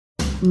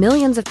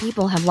Millions of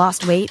people have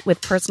lost weight with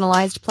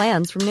personalized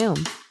plans from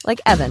Noom. Like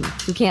Evan,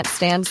 who can't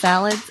stand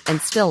salads and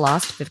still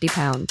lost 50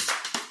 pounds.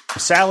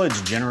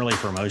 Salads generally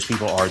for most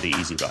people are the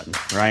easy button,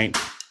 right?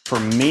 For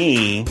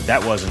me,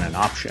 that wasn't an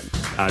option.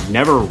 I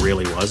never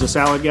really was a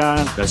salad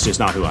guy. That's just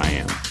not who I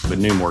am. But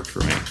Noom worked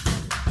for me.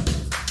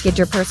 Get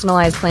your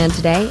personalized plan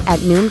today at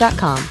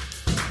Noom.com.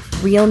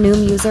 Real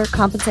Noom user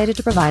compensated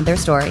to provide their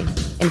story.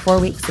 In 4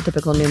 weeks, the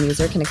typical Noom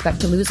user can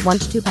expect to lose 1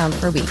 to 2 pounds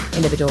per week.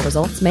 Individual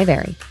results may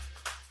vary.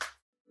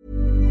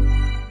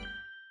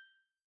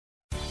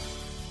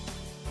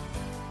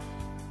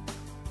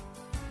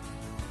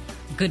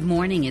 Good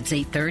morning. It's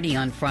 8:30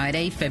 on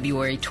Friday,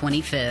 February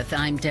 25th.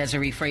 I'm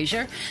Desiree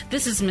Frazier.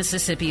 This is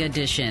Mississippi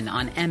Edition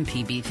on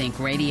MPB Think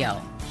Radio.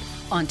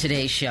 On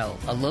today's show,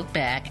 a look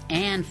back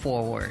and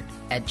forward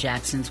at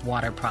Jackson's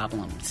water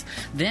problems.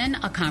 Then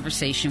a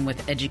conversation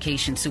with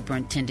Education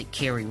Superintendent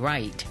Carrie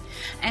Wright.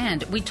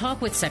 And we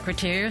talk with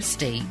Secretary of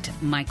State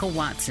Michael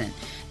Watson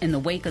in the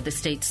wake of the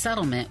state's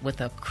settlement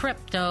with a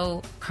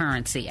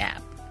cryptocurrency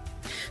app.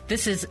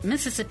 This is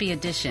Mississippi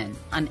Edition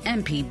on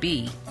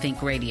MPB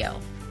Think Radio.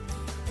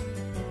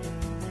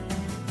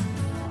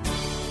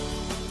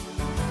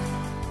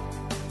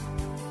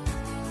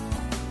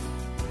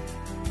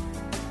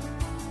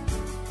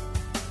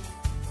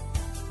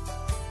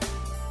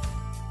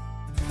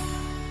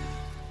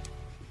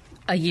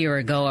 A year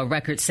ago, a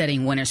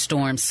record-setting winter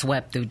storm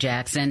swept through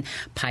Jackson.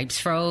 Pipes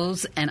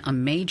froze and a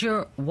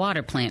major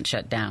water plant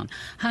shut down.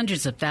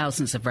 Hundreds of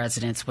thousands of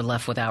residents were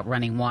left without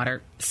running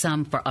water,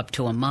 some for up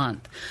to a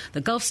month.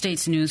 The Gulf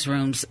States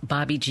Newsroom's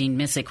Bobby Jean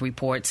Missick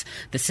reports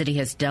the city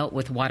has dealt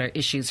with water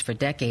issues for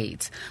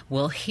decades.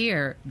 We'll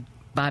hear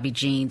Bobby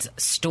Jean's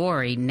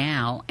story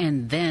now,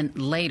 and then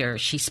later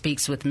she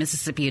speaks with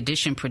Mississippi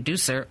Edition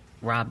producer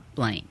Rob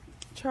Blaine.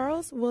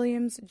 Charles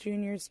Williams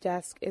Jr.'s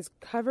desk is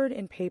covered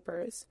in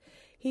papers.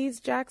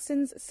 He's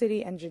Jackson's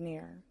city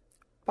engineer.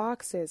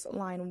 Boxes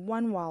line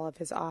one wall of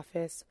his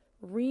office.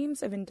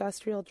 Reams of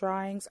industrial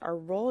drawings are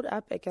rolled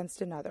up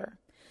against another.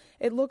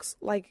 It looks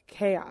like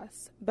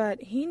chaos,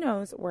 but he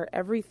knows where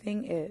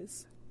everything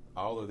is.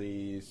 All of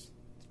these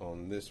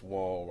on this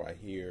wall right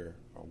here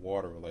are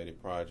water-related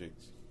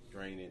projects,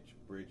 drainage,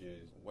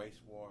 bridges,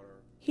 wastewater.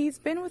 He's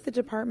been with the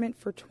department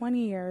for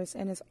 20 years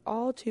and is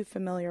all too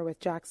familiar with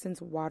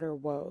Jackson's water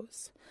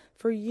woes.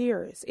 For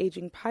years,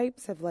 aging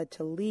pipes have led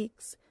to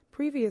leaks.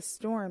 Previous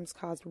storms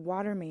caused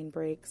water main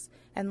breaks,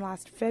 and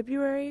last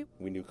February,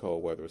 we knew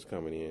cold weather was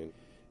coming in,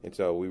 and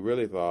so we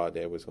really thought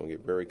that it was going to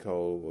get very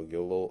cold, we'll get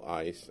a little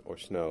ice or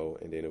snow,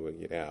 and then it would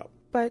get out.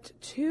 But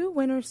 2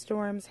 winter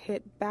storms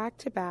hit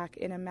back-to-back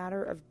in a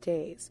matter of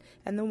days,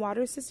 and the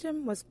water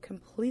system was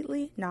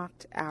completely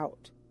knocked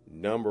out.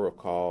 Number of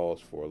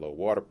calls for low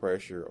water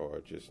pressure or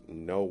just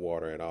no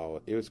water at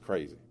all, it was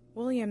crazy.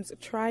 Williams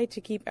tried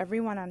to keep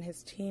everyone on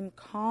his team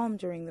calm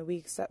during the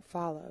weeks that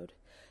followed.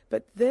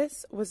 But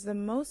this was the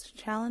most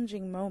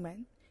challenging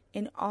moment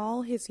in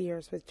all his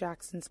years with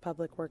Jackson's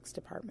Public Works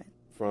Department.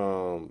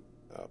 From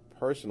a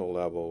personal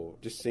level,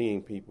 just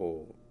seeing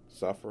people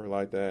suffer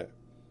like that,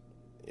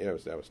 that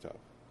was tough.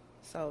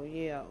 So,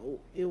 yeah,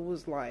 it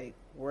was like,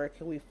 where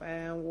can we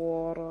find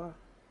water?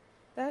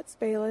 That's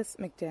Bayless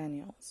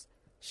McDaniels.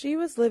 She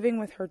was living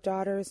with her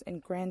daughters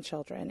and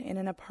grandchildren in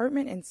an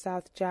apartment in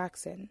South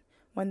Jackson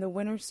when the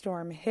winter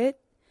storm hit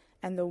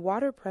and the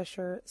water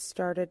pressure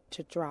started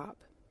to drop.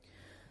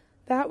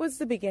 That was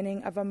the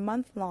beginning of a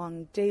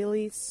month-long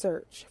daily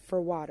search for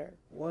water.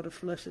 Water to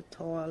flush the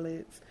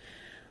toilets.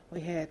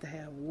 We had to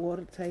have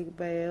water to take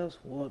baths,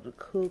 water to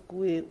cook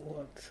with,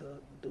 water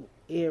to do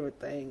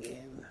everything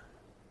in.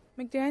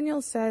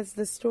 McDaniel says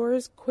the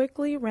stores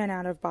quickly ran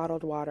out of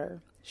bottled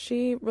water.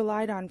 She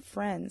relied on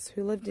friends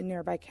who lived in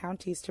nearby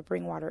counties to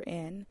bring water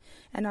in,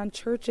 and on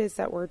churches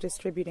that were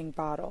distributing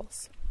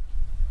bottles.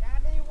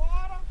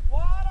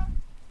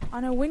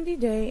 On a windy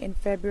day in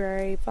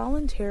February,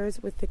 volunteers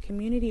with the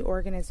community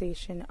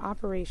organization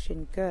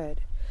Operation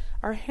Good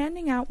are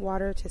handing out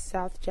water to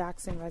South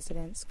Jackson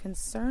residents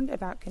concerned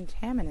about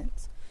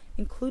contaminants,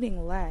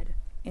 including lead,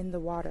 in the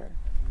water.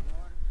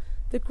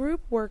 The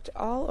group worked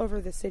all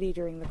over the city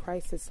during the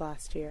crisis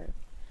last year.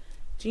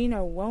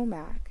 Gino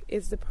Womack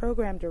is the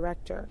program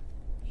director.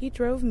 He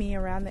drove me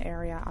around the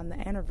area on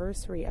the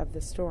anniversary of the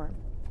storm.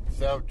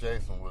 South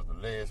Jackson was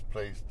the last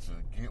place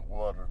to get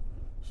water,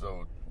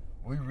 so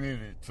we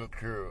really took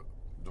care of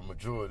the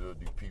majority of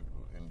the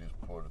people in this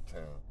part of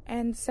town.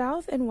 And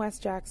South and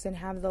West Jackson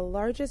have the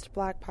largest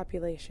black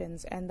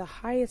populations and the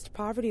highest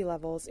poverty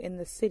levels in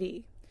the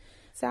city.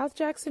 South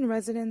Jackson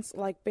residents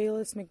like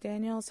Bayless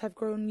McDaniels have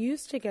grown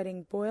used to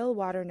getting boil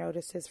water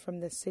notices from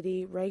the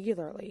city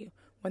regularly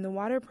when the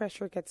water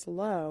pressure gets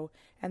low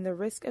and the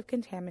risk of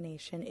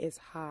contamination is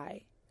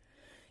high.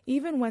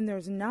 Even when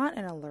there's not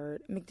an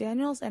alert,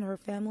 McDaniels and her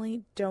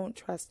family don't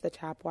trust the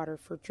tap water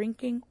for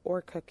drinking or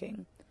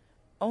cooking.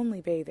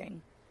 Only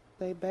bathing.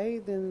 They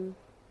bathe in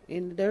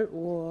the dirt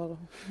water.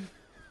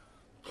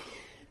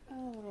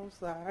 Oh, I'm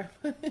sorry.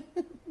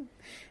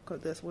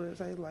 Because that's what it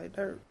tastes like,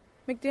 dirt.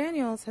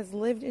 McDaniels has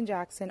lived in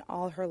Jackson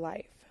all her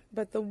life.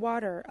 But the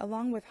water,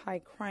 along with high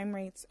crime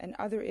rates and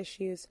other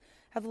issues,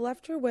 have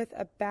left her with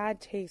a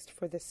bad taste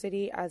for the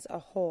city as a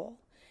whole.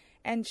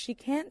 And she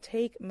can't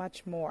take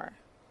much more.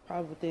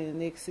 Probably within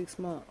the next 6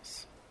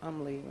 months,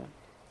 I'm leaving.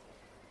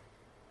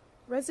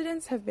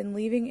 Residents have been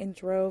leaving in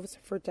droves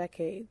for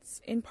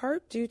decades, in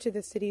part due to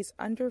the city's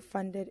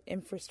underfunded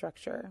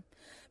infrastructure.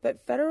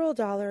 But federal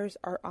dollars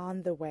are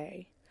on the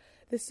way.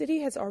 The city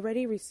has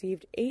already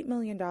received $8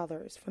 million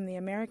from the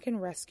American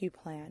Rescue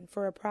Plan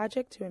for a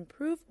project to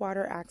improve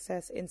water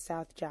access in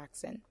South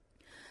Jackson.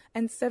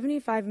 And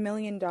 $75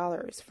 million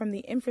from the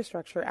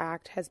Infrastructure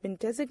Act has been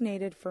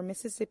designated for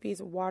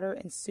Mississippi's water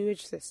and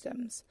sewage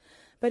systems.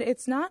 But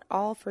it's not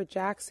all for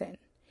Jackson.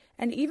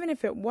 And even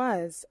if it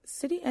was,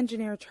 City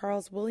Engineer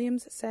Charles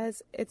Williams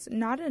says it's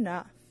not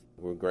enough.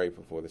 We're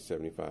grateful for the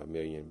 $75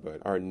 million,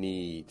 but our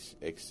needs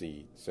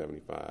exceed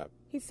 $75.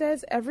 He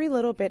says every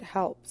little bit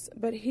helps,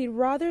 but he'd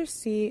rather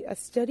see a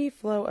steady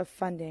flow of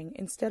funding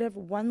instead of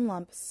one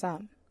lump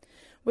sum.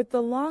 With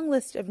the long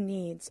list of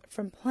needs,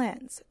 from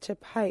plants to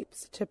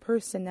pipes to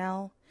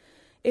personnel,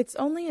 it's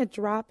only a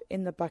drop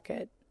in the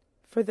bucket.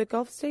 For the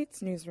Gulf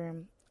States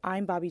Newsroom,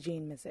 I'm Bobby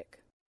Jean Missick.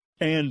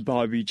 And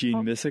Bobby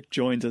Jean Missick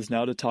joins us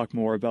now to talk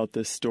more about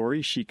this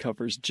story. She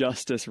covers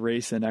justice,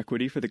 race, and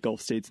equity for the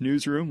Gulf States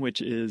Newsroom,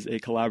 which is a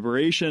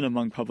collaboration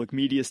among public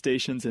media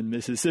stations in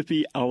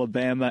Mississippi,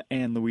 Alabama,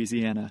 and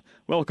Louisiana.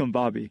 Welcome,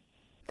 Bobby.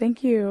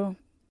 Thank you.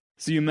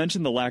 So you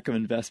mentioned the lack of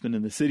investment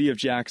in the city of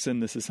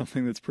Jackson. This is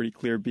something that's pretty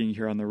clear being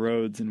here on the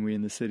roads, and we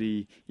in the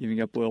city even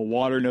get boil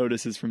water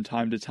notices from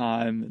time to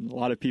time. And a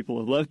lot of people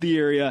have left the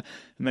area.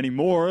 Many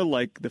more,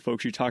 like the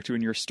folks you talked to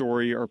in your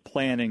story, are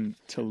planning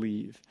to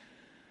leave.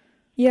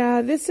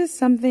 Yeah, this is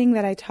something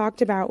that I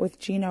talked about with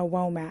Gino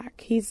Womack.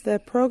 He's the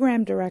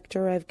program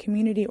director of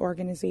community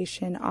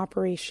organization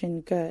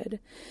Operation Good.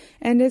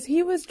 And as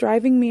he was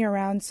driving me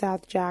around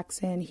South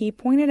Jackson, he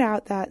pointed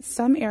out that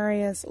some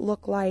areas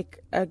look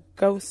like a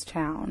ghost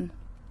town.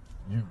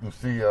 You can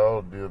see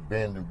all the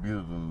abandoned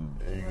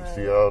buildings, and you can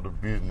see all the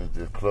business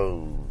that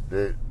closed.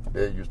 That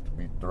used to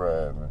be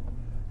thriving.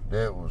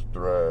 That was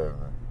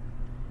thriving.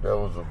 That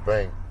was a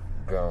bank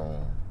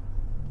gone.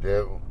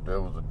 That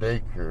was a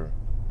daycare.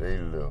 They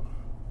left.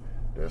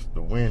 That's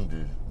the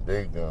Wendy's.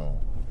 They gone.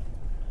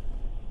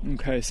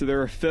 Okay, so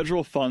there are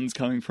federal funds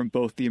coming from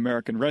both the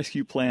American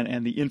Rescue Plan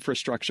and the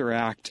Infrastructure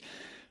Act,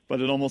 but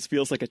it almost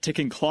feels like a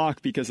ticking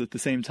clock because at the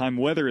same time,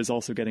 weather is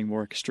also getting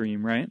more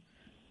extreme, right?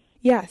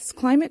 Yes,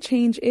 climate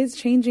change is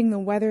changing the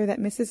weather that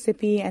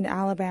Mississippi and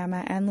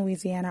Alabama and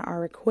Louisiana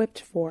are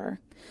equipped for.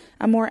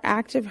 A more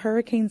active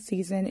hurricane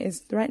season is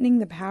threatening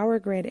the power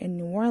grid in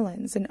New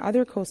Orleans and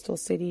other coastal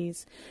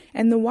cities,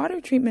 and the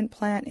water treatment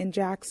plant in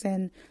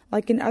Jackson,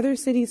 like in other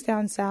cities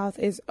down south,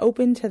 is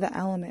open to the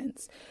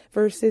elements,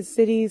 versus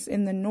cities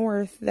in the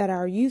north that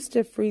are used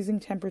to freezing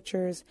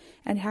temperatures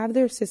and have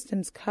their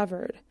systems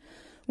covered.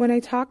 When I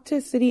talked to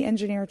City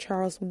Engineer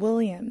Charles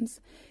Williams,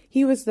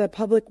 he was the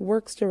public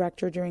works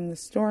director during the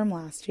storm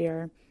last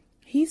year.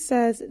 He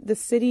says the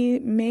city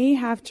may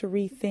have to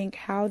rethink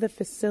how the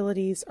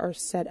facilities are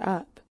set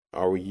up.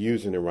 Are we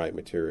using the right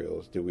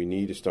materials? Do we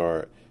need to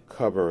start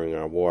covering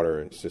our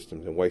water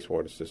systems and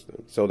wastewater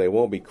systems so they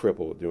won't be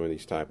crippled during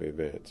these type of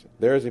events?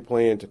 There is a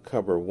plan to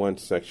cover one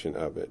section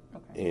of it,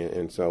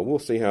 and so we'll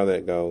see how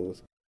that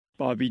goes.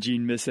 Bobby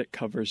Jean Missick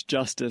covers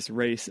justice,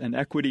 race, and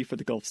equity for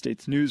the Gulf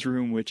States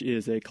Newsroom, which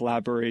is a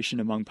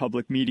collaboration among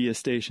public media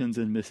stations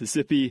in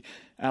Mississippi,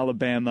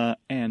 Alabama,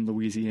 and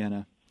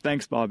Louisiana.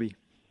 Thanks, Bobby.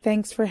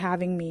 Thanks for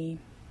having me.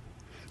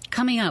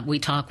 Coming up, we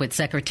talk with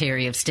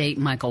Secretary of State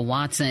Michael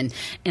Watson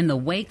in the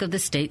wake of the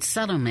state's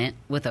settlement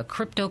with a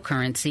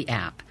cryptocurrency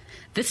app.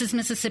 This is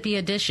Mississippi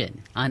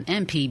Edition on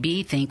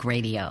MPB Think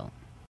Radio.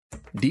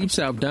 Deep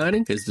South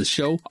Dining is the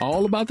show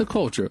all about the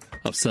culture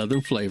of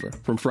Southern flavor,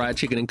 from fried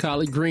chicken and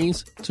collard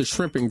greens to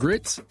shrimp and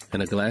grits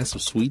and a glass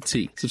of sweet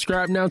tea.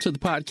 Subscribe now to the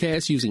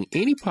podcast using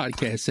any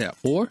podcast app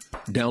or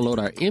download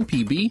our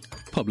MPB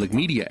Public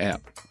Media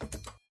app.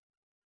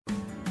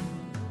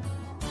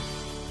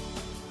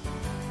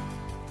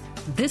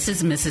 This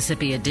is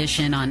Mississippi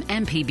Edition on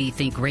MPB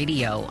Think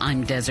Radio.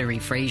 I'm Desiree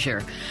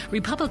Frazier.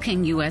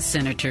 Republican U.S.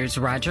 Senators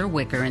Roger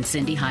Wicker and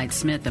Cindy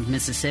Hyde-Smith of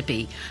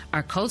Mississippi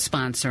are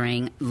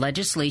co-sponsoring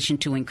legislation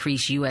to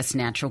increase U.S.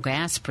 natural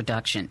gas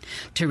production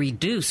to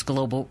reduce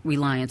global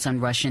reliance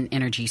on Russian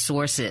energy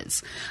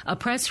sources. A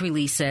press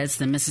release says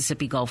the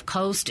Mississippi Gulf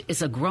Coast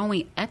is a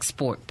growing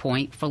export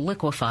point for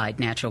liquefied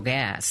natural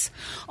gas.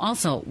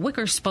 Also,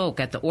 Wicker spoke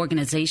at the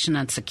Organization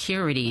on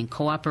Security and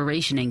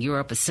Cooperation in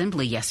Europe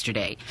Assembly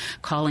yesterday,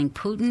 calling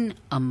Putin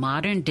a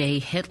modern-day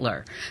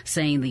Hitler,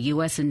 saying the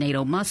U.S. and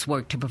NATO must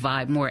work to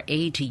provide more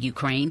aid to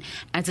Ukraine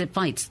as it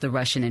fights the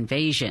Russian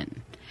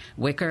invasion.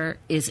 Wicker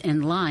is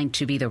in line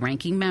to be the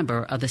ranking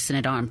member of the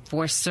Senate Armed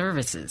Forces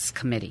Services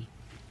Committee.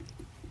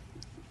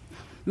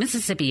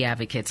 Mississippi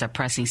advocates are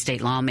pressing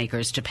state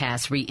lawmakers to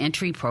pass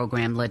reentry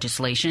program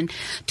legislation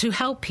to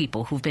help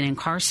people who've been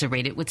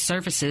incarcerated with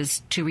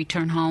services to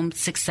return home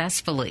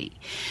successfully.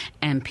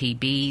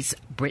 MPB's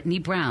Brittany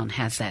Brown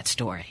has that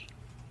story.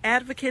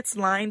 Advocates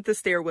lined the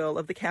stairwell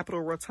of the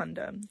Capitol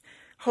Rotunda,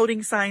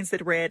 holding signs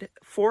that read,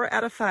 4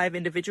 out of 5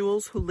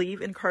 individuals who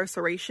leave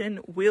incarceration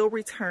will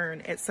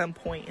return at some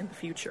point in the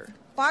future.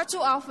 Far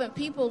too often,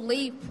 people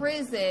leave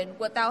prison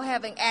without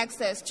having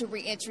access to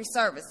reentry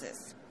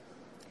services.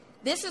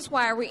 This is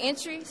why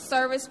reentry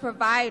service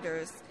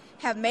providers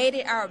have made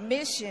it our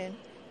mission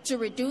to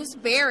reduce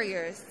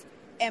barriers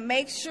and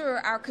make sure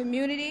our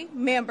community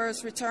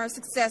members return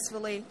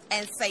successfully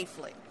and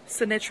safely.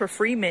 Sinatra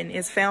Freeman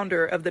is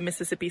founder of the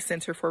Mississippi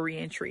Center for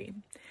Reentry.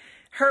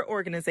 Her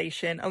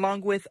organization,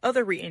 along with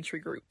other reentry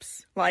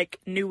groups like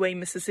New Way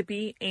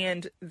Mississippi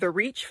and the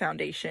Reach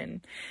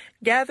Foundation,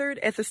 gathered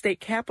at the state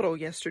capitol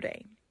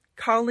yesterday,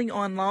 calling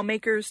on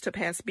lawmakers to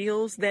pass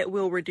bills that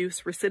will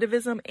reduce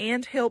recidivism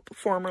and help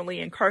formerly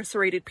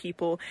incarcerated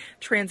people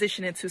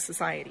transition into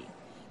society.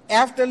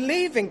 After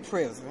leaving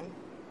prison,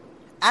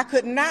 I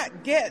could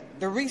not get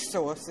the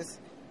resources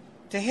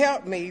to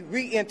help me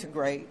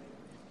reintegrate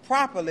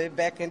properly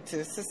back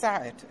into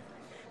society.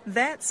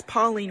 That's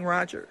Pauline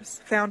Rogers,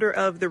 founder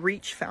of the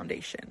Reach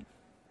Foundation.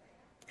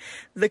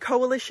 The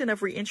coalition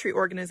of reentry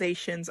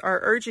organizations are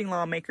urging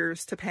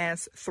lawmakers to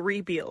pass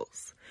 3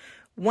 bills.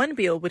 One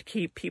bill would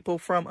keep people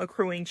from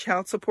accruing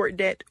child support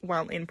debt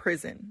while in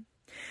prison.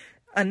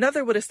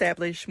 Another would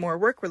establish more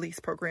work release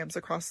programs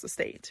across the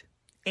state.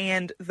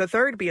 And the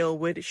third bill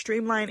would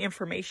streamline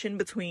information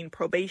between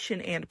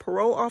probation and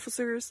parole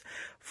officers,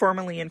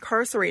 formerly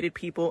incarcerated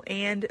people,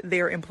 and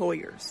their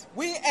employers.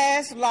 We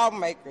ask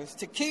lawmakers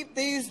to keep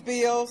these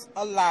bills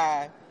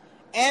alive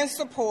and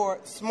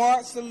support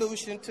smart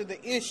solutions to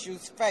the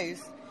issues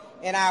faced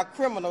in our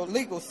criminal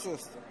legal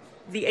system.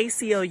 The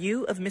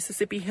ACLU of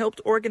Mississippi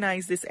helped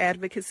organize this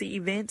advocacy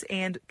event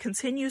and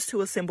continues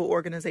to assemble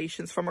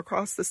organizations from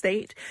across the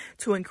state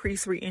to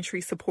increase reentry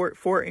support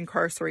for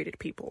incarcerated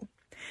people.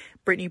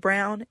 Brittany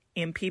Brown,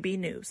 MPB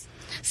News.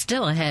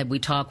 Still ahead, we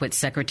talk with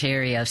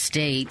Secretary of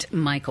State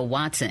Michael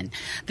Watson.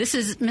 This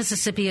is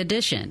Mississippi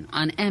Edition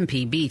on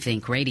MPB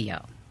Think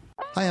Radio.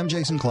 Hi, I'm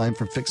Jason Klein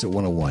from Fix It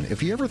 101.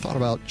 If you ever thought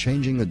about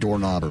changing the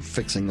doorknob or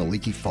fixing a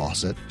leaky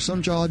faucet,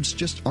 some jobs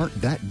just aren't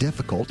that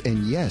difficult,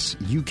 and yes,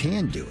 you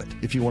can do it.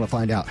 If you want to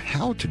find out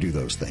how to do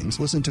those things,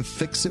 listen to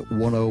Fix It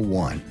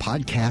 101,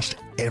 podcast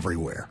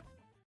everywhere.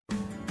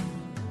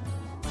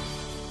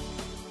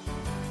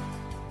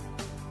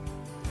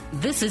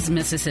 This is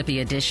Mississippi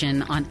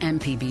Edition on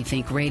MPB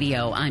Think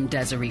Radio. I'm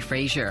Desiree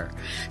Frazier.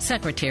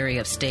 Secretary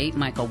of State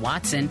Michael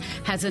Watson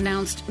has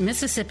announced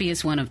Mississippi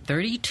is one of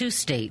 32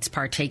 states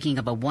partaking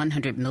of a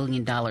 $100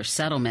 million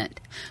settlement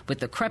with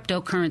the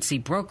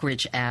cryptocurrency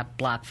brokerage app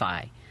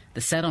BlockFi.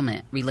 The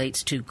settlement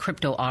relates to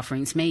crypto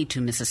offerings made to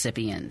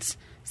Mississippians.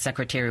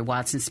 Secretary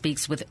Watson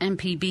speaks with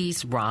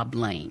MPB's Rob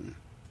Lane.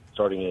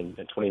 Starting in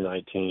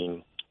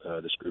 2019,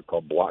 this group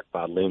called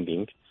BlockFi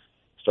Lending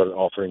started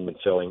offering and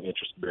selling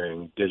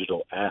interest-bearing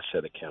digital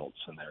asset accounts,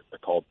 and they're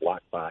called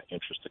BlockFi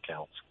interest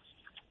accounts.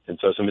 And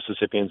so some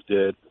Mississippians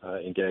did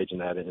engage in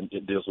that, and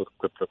it deals with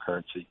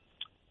cryptocurrency.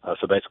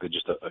 So basically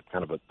just a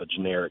kind of a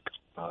generic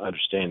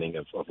understanding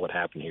of what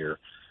happened here.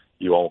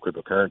 You own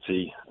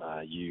cryptocurrency,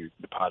 you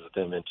deposit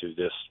them into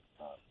this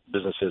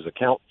business's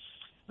account.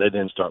 They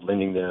then start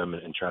lending them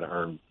and try to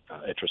earn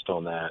interest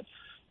on that.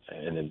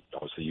 And then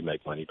obviously you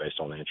make money based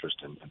on the interest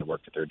and the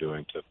work that they're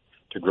doing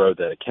to grow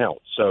that account.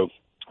 So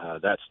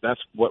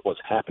that's what was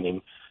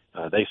happening.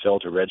 They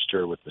failed to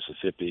register with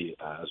Mississippi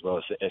as well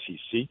as the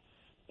SEC,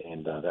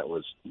 and that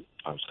was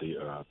obviously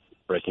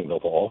breaking the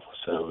law.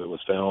 So it was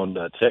found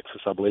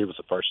Texas, I believe, was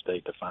the first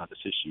state to find this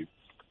issue,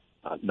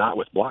 not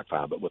with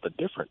BlockFi, but with a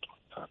different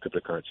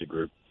cryptocurrency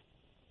group,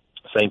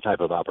 same type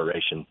of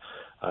operation.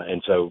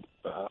 And so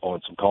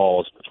on some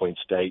calls between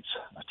states,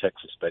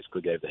 Texas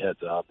basically gave the heads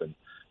up, and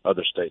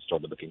other states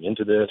started looking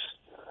into this,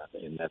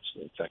 and that's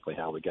exactly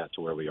how we got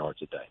to where we are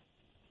today.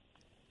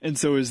 And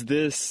so is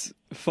this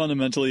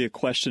fundamentally a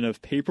question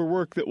of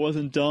paperwork that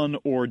wasn't done,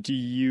 or do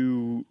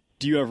you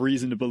have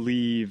reason to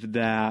believe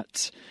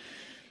that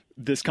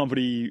this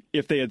company,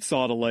 if they had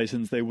sought a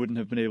license, they wouldn't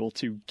have been able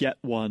to get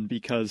one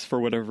because for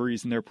whatever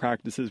reason their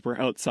practices were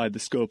outside the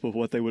scope of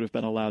what they would have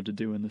been allowed to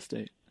do in the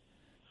state?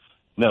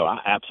 No, I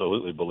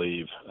absolutely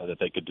believe that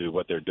they could do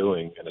what they're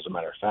doing. And as a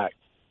matter of fact,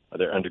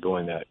 they're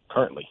undergoing that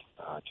currently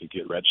to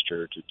get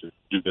registered, to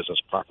do business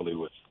properly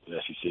with the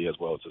SEC as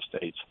well as the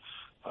states.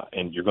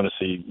 And you're going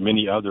to see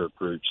many other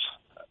groups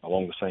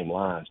along the same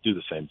lines do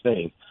the same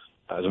thing.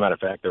 As a matter of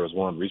fact, there was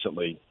one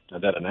recently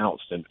that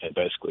announced and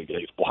basically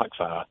gave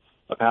BlockFi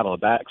a pat on the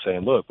back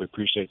saying, look, we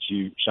appreciate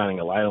you shining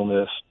a light on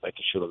this,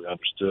 making sure that we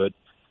understood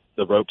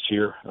the ropes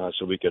here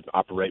so we could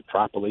operate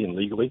properly and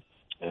legally.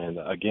 And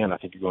again, I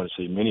think you're going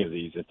to see many of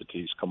these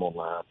entities come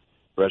online,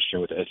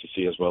 registering with the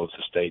SEC as well as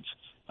the states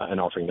and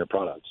offering their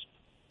products.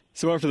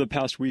 So after the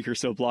past week or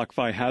so,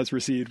 BlockFi has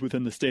received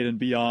within the state and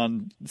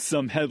beyond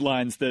some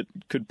headlines that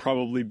could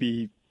probably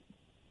be,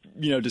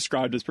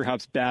 described as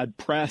perhaps bad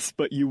press,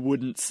 but you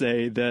wouldn't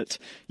say that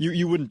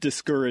you wouldn't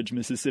discourage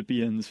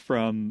Mississippians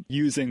from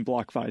using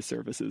BlockFi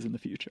services in the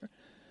future.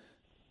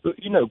 But,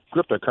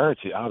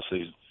 cryptocurrency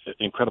obviously is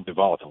incredibly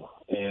volatile.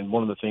 And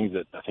one of the things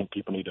that I think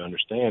people need to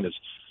understand is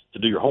to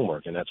do your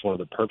homework, and that's one of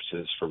the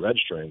purposes for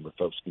registering, where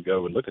folks can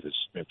go and look at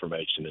this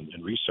information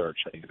and research.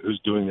 Hey, who's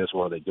doing this?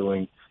 What are they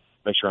doing?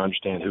 Make sure I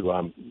understand who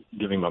I'm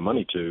giving my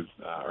money to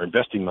or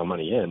investing my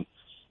money in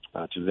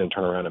to then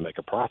turn around and make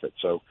a profit.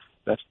 So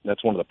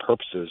that's one of the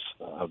purposes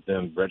of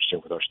them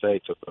registering with our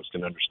state, so folks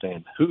can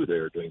understand who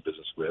they're doing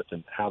business with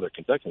and how they're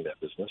conducting that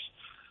business.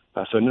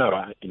 I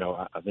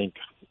think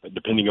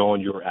depending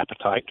on your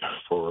appetite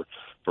for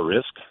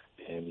risk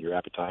and your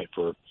appetite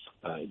for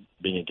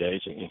being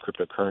engaged in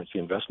cryptocurrency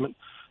investment,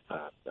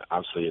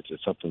 obviously it's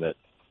something that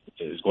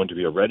is going to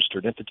be a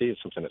registered entity.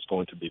 It's something that's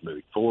going to be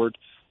moving forward,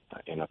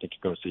 and I think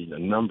you're going to see a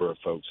number of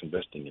folks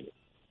investing in it.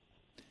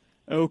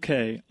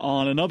 Okay.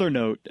 On another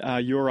note,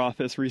 your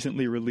office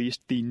recently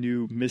released the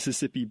new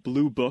Mississippi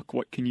Blue Book.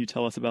 What can you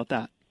tell us about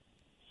that?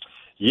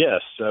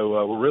 Yes,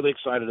 so we're really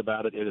excited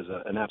about it. It is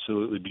an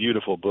absolutely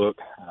beautiful book.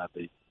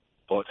 The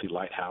Biloxi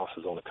Lighthouse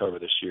is on the cover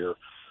this year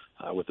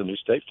with the new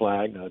state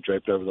flag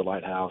draped over the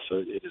lighthouse. So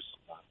it is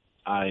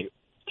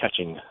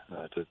eye-catching,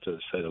 to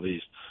say the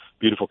least.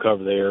 Beautiful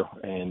cover there,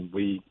 and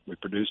we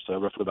produced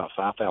roughly about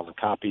 5,000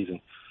 copies, and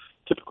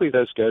typically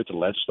those go to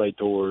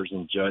legislators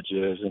and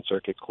judges and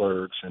circuit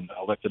clerks and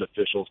elected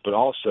officials, but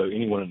also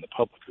anyone in the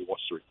public who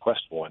wants to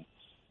request one.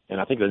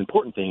 And I think the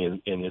important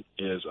thing in it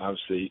is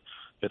obviously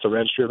it's a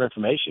registry of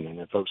information, and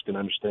then folks can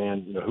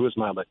understand, who is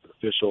my elected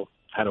official,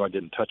 how do I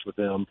get in touch with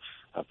them,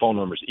 phone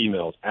numbers,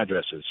 emails,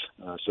 addresses.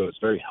 So it's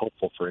very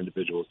helpful for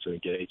individuals to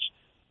engage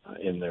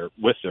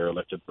with their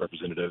elected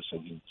representatives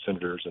and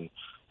senators and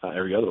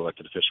every other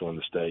elected official in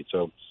the state.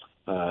 So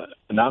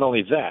not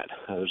only that,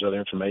 there's other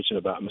information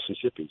about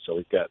Mississippi. So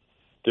we've got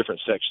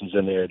different sections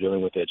in there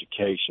dealing with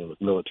education,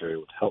 with military,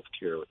 with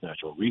healthcare, with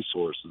natural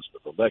resources,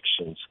 with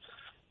elections,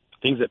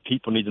 things that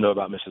people need to know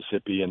about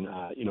Mississippi. And,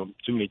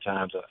 too many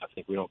times I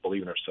think we don't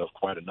believe in ourselves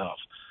quite enough.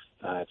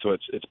 So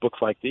it's books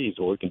like these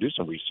where we can do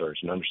some research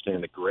and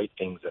understand the great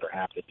things that are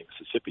happening in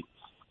Mississippi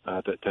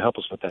to help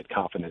us with that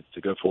confidence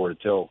to go forward and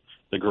tell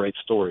the great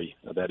story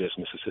that is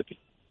Mississippi.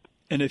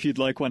 And if you'd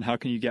like one, how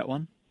can you get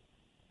one?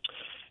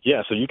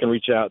 Yeah, so you can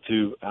reach out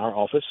to our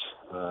office.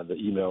 The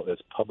email is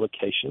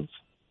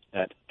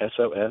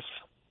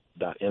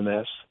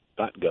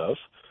publications@sos.ms.gov,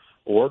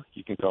 or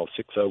you can call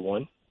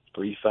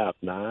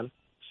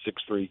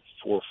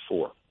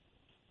 601-359-6344.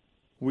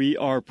 We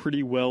are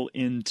pretty well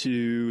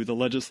into the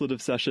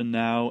legislative session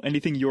now.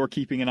 Anything you're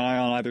keeping an eye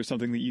on, either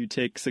something that you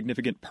take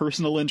significant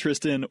personal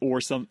interest in or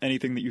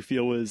anything that you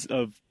feel is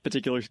of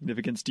particular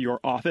significance to your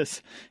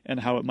office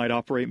and how it might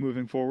operate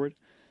moving forward?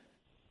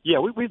 Yeah,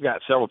 we've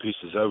got several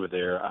pieces over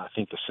there. I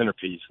think the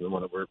centerpiece, the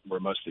one that we're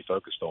mostly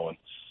focused on,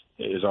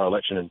 is our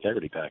election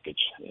integrity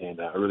package.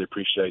 And I really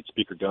appreciate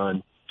Speaker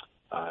Gunn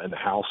and the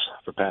House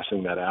for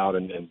passing that out,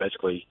 and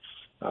basically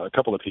a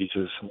couple of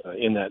pieces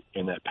in that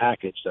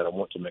package that I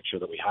want to make sure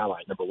that we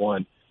highlight. Number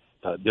one,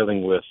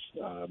 dealing with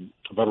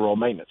voter roll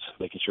maintenance,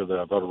 making sure that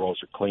our voter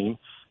rolls are clean.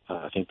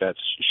 I think that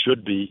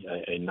should be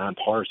a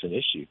nonpartisan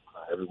issue.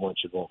 Everyone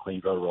should want clean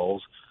voter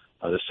rolls.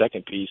 The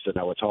second piece that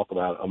I would talk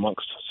about,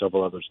 amongst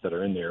several others that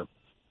are in there,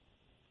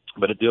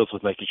 but it deals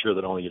with making sure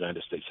that only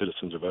United States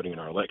citizens are voting in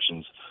our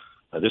elections.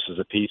 This is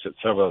a piece that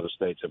several other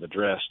states have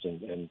addressed,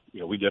 and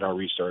we did our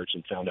research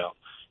and found out,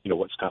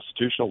 what's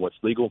constitutional, what's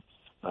legal,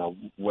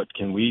 what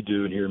can we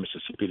do here in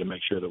Mississippi to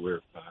make sure that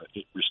we're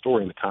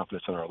restoring the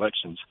confidence in our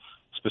elections,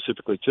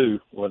 specifically to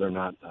whether or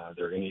not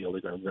there are any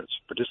illegal immigrants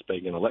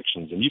participating in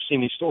elections. And you've seen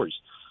these stories.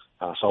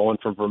 I saw one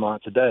from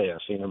Vermont today.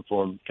 I've seen them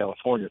from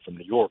California, from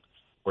New York,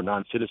 where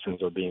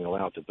non-citizens are being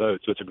allowed to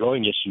vote. So it's a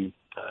growing issue,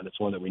 and it's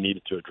one that we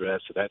needed to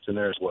address. So that's in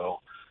there as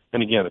well.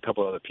 And again, a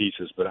couple other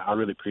pieces, but I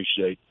really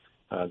appreciate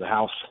the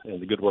House and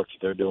the good work that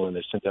they're doing.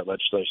 They sent that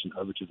legislation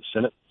over to the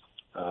Senate.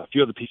 A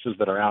few other pieces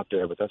that are out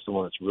there, but that's the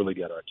one that's really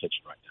got our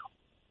attention right now.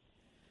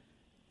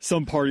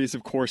 Some parties,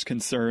 of course,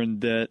 concerned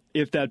that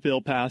if that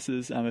bill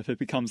passes, if it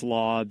becomes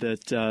law,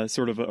 that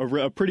sort of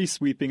a pretty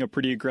sweeping, a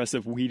pretty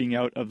aggressive weeding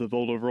out of the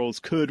voter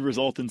rolls could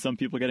result in some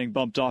people getting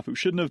bumped off who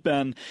shouldn't have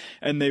been,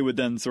 and they would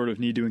then sort of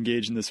need to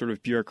engage in this sort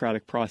of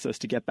bureaucratic process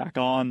to get back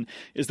on.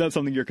 Is that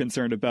something you're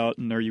concerned about,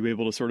 and are you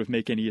able to sort of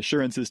make any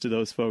assurances to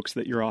those folks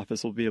that your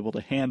office will be able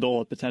to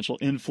handle a potential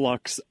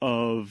influx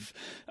of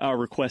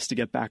requests to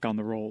get back on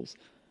the rolls?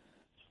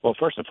 Well,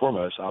 first and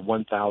foremost, I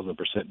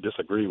 1,000%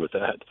 disagree with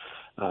that.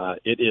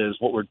 It is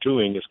what we're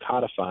doing is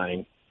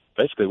codifying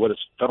basically what is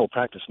federal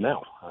practice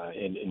now.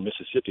 In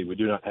Mississippi, we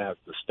do not have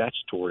the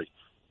statutory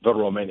voter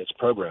roll maintenance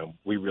program.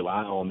 We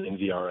rely on the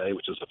NVRA,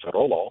 which is a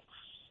federal law,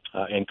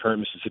 and current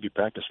Mississippi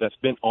practice that's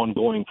been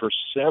ongoing for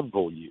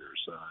several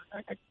years,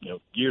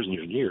 years and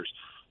years and years.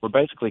 We're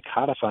basically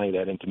codifying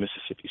that into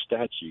Mississippi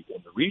statute.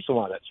 And the reason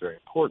why that's very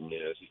important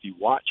is if you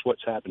watch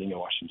what's happening in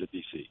Washington,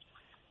 D.C.,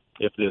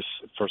 if this,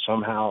 for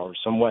somehow or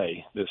some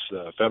way, this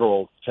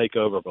federal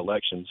takeover of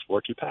elections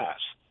were to pass,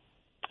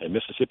 and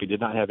Mississippi did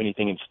not have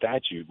anything in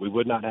statute, we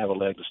would not have a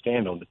leg to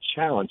stand on to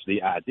challenge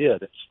the idea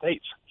that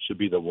states should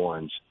be the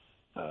ones,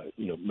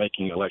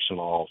 making election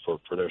law for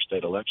their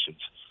state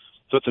elections.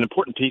 So it's an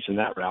important piece in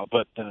that route.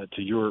 But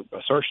to your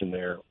assertion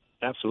there,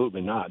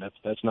 absolutely not.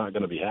 That's not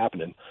going to be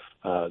happening.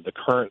 The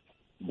current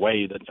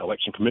way that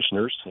election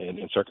commissioners and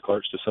circuit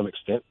clerks to some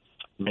extent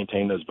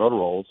maintain those voter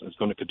rolls is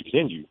going to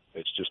continue.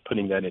 It's just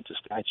putting that into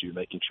statute,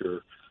 making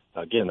sure,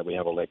 again, that we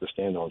have a leg to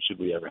stand on should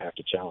we ever have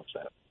to challenge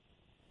that.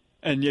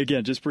 And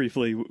again, just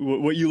briefly,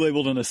 what you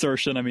labeled an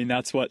assertion, I mean,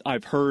 that's what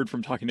I've heard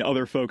from talking to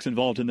other folks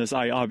involved in this.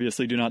 I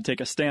obviously do not take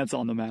a stance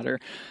on the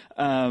matter.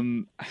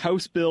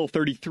 House Bill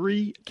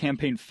 33,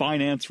 campaign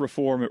finance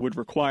reform, it would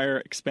require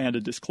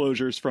expanded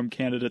disclosures from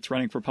candidates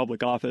running for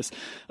public office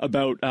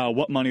about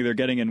what money they're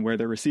getting and where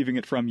they're receiving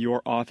it from.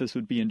 Your office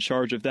would be in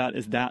charge of that.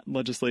 Is that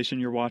legislation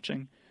you're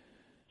watching?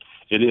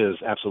 It is,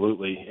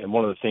 absolutely. And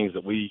one of the things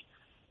that we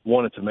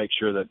wanted to make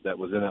sure that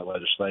was in that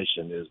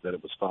legislation is that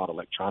it was filed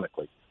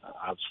electronically.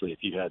 Obviously, if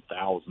you had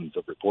thousands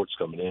of reports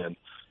coming in,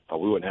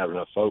 we wouldn't have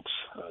enough folks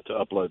to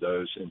upload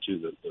those into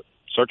the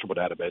searchable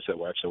database that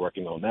we're actually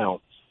working on now.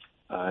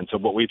 And so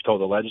what we've told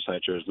the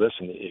legislature is,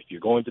 listen, if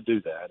you're going to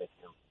do that,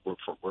 we're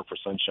for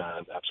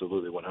sunshine,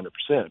 absolutely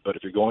 100%. But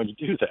if you're going to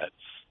do that,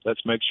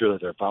 let's make sure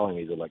that they're filing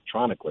these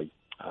electronically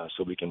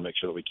so we can make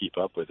sure that we keep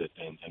up with it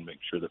and make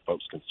sure that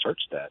folks can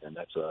search that. And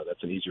that's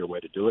an easier way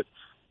to do it.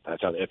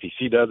 That's how the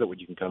FEC does it, where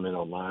you can come in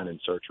online and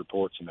search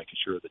reports and making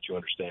sure that you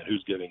understand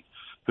who's giving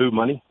who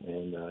money.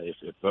 And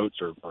if votes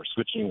are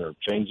switching or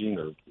changing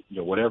or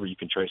whatever, you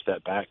can trace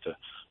that back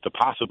to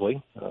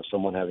possibly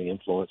someone having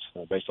influence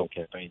based on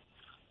campaign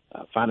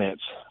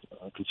finance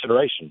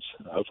considerations.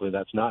 Hopefully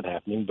that's not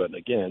happening. But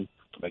again,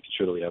 making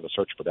sure that we have a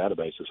searchable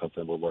database is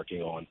something we're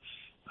working on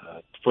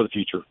for the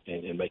future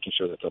and making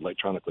sure that it's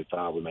electronically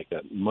filed. We make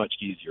that much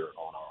easier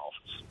on our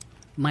office.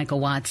 Michael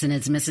Watson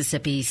is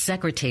Mississippi's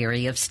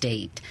Secretary of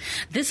State.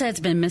 This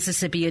has been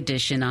Mississippi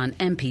Edition on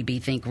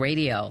MPB Think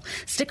Radio.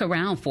 Stick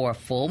around for a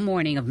full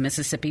morning of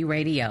Mississippi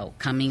radio.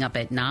 Coming up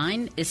at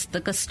 9 is the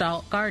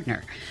Gestalt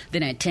Gardener.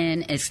 Then at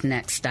 10 is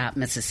Next Stop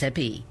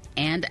Mississippi.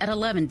 And at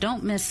 11,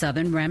 don't miss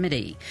Southern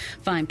Remedy.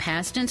 Find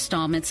past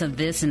installments of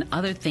this and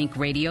other Think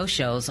radio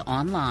shows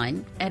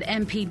online at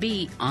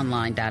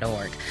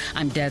mpbonline.org.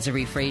 I'm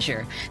Desiree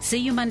Frazier. See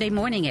you Monday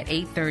morning at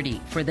 8:30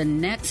 for the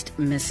next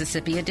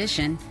Mississippi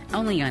Edition,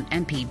 only on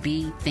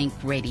MPB Think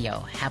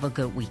Radio. Have a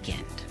good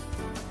weekend.